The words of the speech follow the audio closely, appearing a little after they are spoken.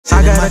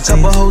I got a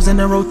couple hoes in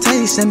the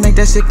rotation, make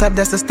that shit clap,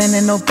 that's a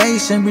standing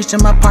ovation. Reach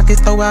in my pockets,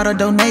 throw out a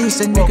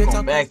donation.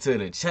 Welcome back to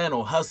the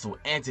channel, Hustle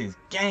Antics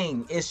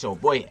Gang. It's your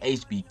boy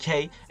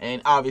HBK,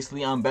 and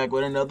obviously I'm back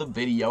with another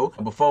video.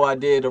 Before I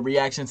did a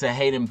reaction to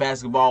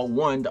Hate&Basketball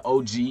 1, the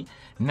OG.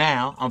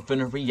 Now I'm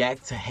finna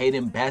react to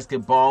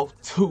Hate&Basketball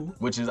 2,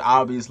 which is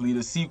obviously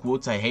the sequel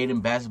to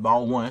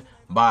Hate&Basketball 1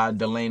 by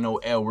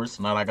DelanoTV.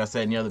 Now, like I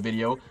said in the other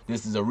video,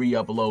 this is a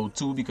re-upload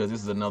too, because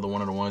this is another one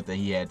of the ones that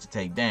he had to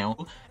take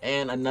down,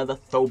 and another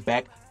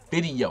throwback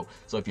video.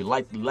 So if you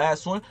liked the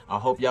last one, I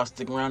hope y'all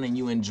stick around and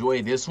you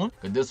enjoy this one,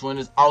 because this one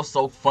is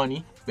also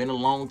funny. Been a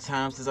long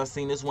time since I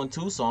seen this one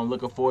too, so I'm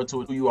looking forward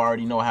to it. You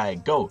already know how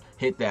it go.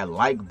 Hit that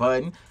like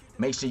button.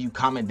 Make sure you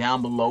comment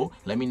down below.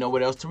 Let me know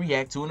what else to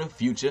react to in the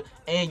future.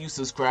 And you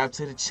subscribe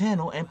to the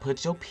channel and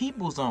put your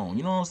peoples on.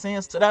 You know what I'm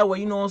saying? So that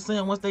way, you know what I'm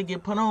saying, once they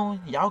get put on,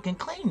 y'all can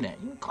claim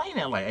that. You can claim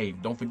that like, hey,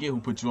 don't forget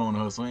who put you on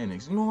Hustle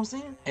Antics. You know what I'm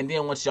saying? And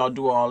then once y'all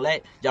do all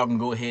that, y'all can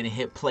go ahead and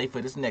hit play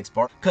for this next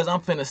part, because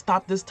I'm finna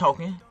stop this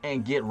talking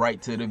and get right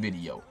to the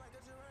video.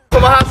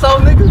 Come on, hot soul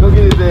niggas. Go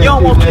get his ass. You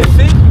don't want that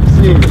shit?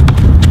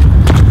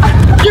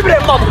 Give me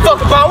that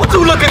motherfucker, bro. What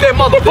you look at that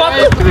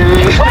motherfucker?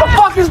 What the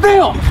fuck is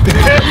them?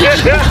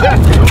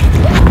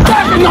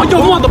 Backing on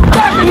your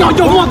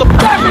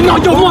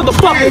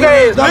motherfucking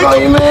ass,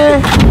 nigga.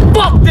 Man.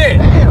 Fuck that.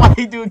 Why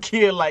you do a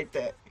kid like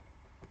that?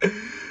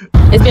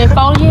 It's been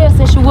 4 years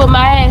since you whooped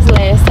my ass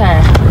last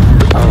time.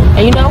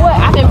 And you know what?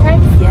 I've been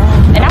practicing.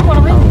 And I want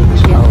to win.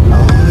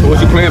 So what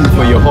you playing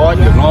for? Your heart,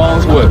 your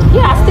lungs, what?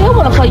 Yeah, I still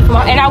want to play you for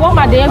my... And I want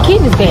my damn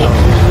kidneys back.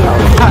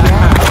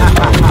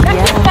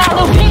 That's just that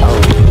little bitch.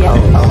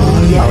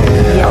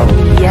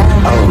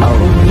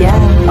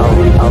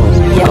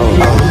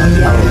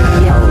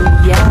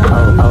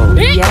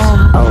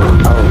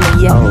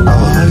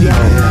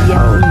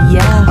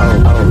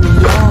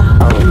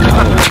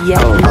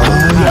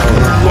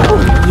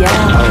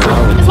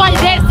 That's why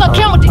your daddy suck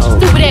camel dick, you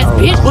stupid ass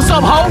bitch. What's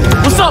up, ho?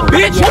 What's up,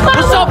 bitch?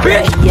 What's up,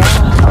 bitch?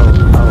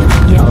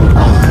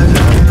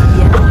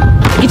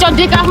 Get your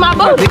dick off my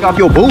booty. Dick off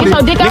your booty. Get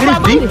your dick off my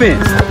booty.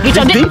 Defense. Get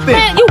your dick.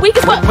 Man, you weak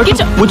as fuck. What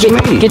you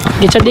mean? Get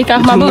your dick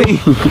off my booty.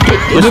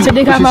 Get your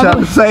dick off my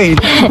booty.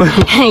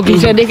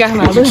 Get your dick off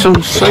my booty.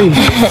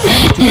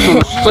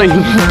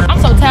 I'm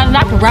so talented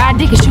I can ride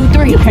dick and shoot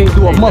three. You can't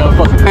do a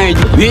motherfucking thing,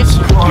 you bitch.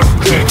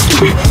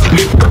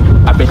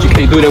 I bet you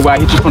can't do that while I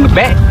hit you from the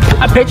back.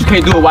 I bet you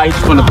can't do it while I hit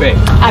you from the back.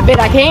 I bet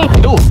I can.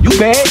 Do it. You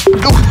bad.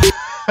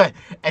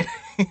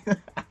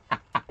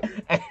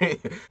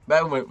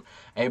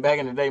 Back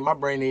in the day, my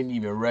brain didn't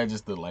even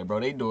register. Like, bro,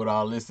 they do it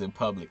all this in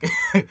public.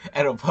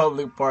 At a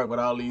public park with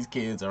all these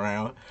kids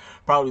around.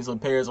 Probably some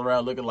parents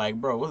around looking like,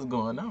 bro, what's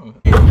going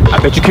on? I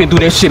bet you can't do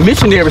that shit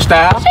missionary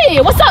style. Hey,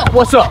 what's up?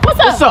 What's up? What's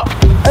up? What's up?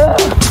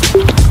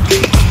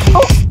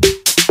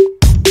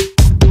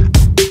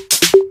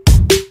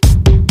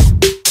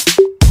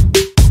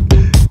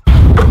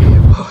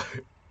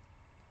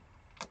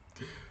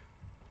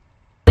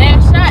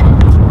 Last shot.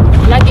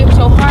 And I give it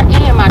your heart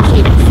and my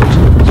kidneys.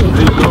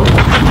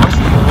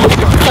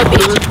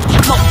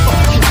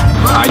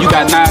 You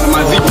got 9 on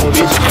my zipper,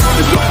 bitch.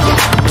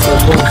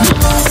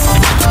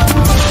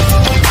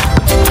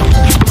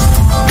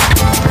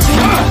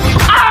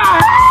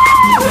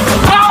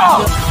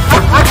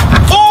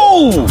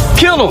 Oh!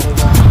 Kill him!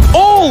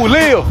 Oh,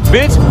 live,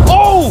 bitch!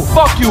 Oh,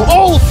 fuck you!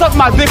 Oh, suck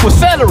my dick with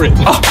celery!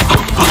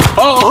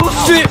 Oh,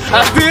 shit!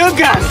 I still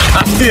got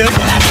it!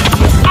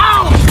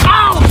 Ow!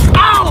 Ow!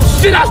 Ow!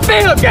 Shit! I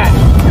still got it!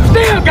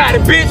 Still got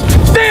it, bitch!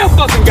 Still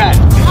fucking got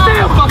it!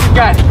 Still fucking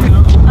got it!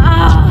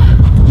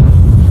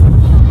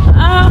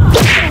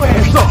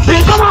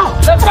 Bitch, come on!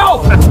 Let's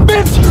go!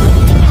 Bitch!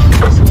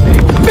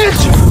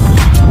 Bitch!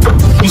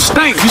 You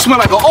stink! You smell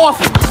like an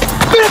orphan!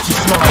 Bitch! You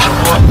smell like an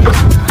orphan.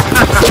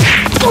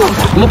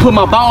 I'm gonna put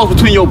my balls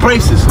between your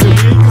braces.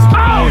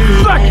 Oh,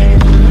 suck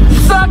it!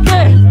 Suck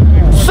it!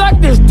 Suck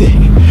this dick!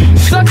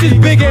 Suck this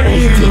big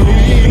ass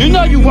dick! You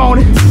know you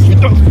want it! You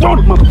want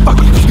it,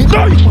 motherfucker! You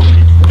know you want it!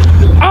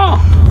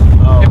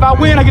 If I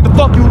win, I get to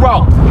fuck you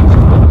raw.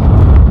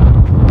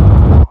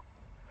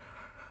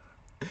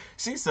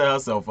 She set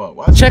herself up.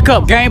 Watch Check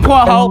up, game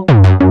point, ho.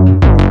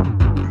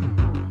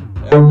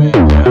 Hey, man,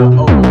 yeah.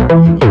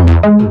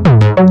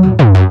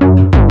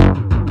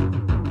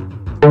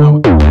 Now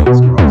with the legs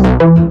crossed.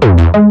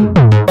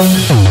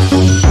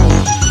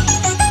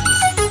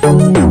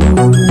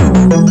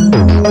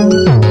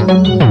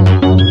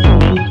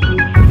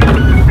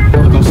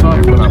 I'm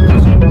sorry, but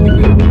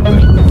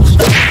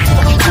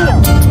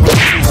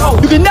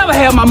you can never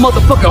have my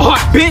motherfucking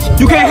heart, bitch.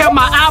 You can't have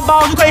my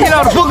eyeballs. You can't hit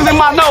all the boogers in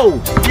my nose.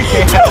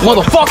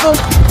 Motherfucker,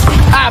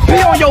 I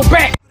pee on your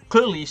back.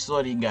 Clearly,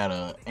 shorty ain't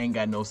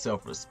got no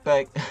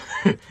self-respect.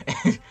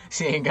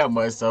 She ain't got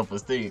much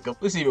self-esteem.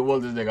 Let's even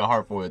want this nigga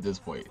heart for at this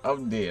point.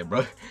 I'm dead,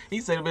 bro.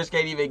 He said the bitch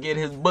can't even get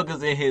his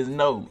boogers in his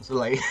nose.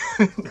 Like,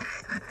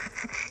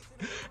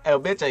 a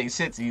bitch ain't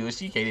shit to you and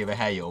she can't even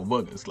have your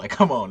boogers. Like,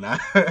 come on now.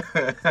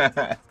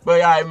 But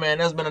alright, man,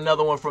 that's been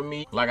another one from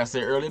me. Like I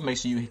said earlier, make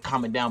sure you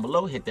comment down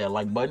below, hit that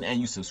like button, and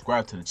you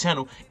subscribe to the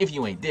channel if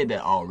you ain't did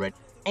that already.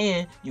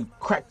 and you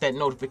crack that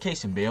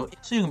notification bell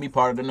so you can be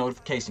part of the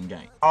notification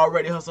gang.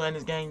 Already hustle in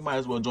this gang, might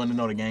as well join the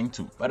Nota gang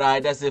too. But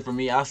alright, that's it for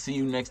me. I'll see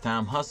you next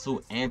time.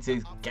 Hustle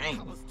Antics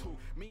gang.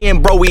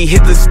 And bro, we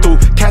hit the stool,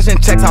 cashing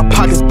checks, our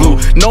pockets blue.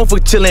 Known for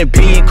chillin',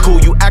 being cool.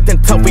 You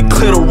acting tough, we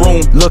clear the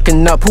room.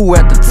 Looking up, who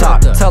at the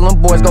top? Tell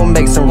them boys gon'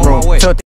 make some room.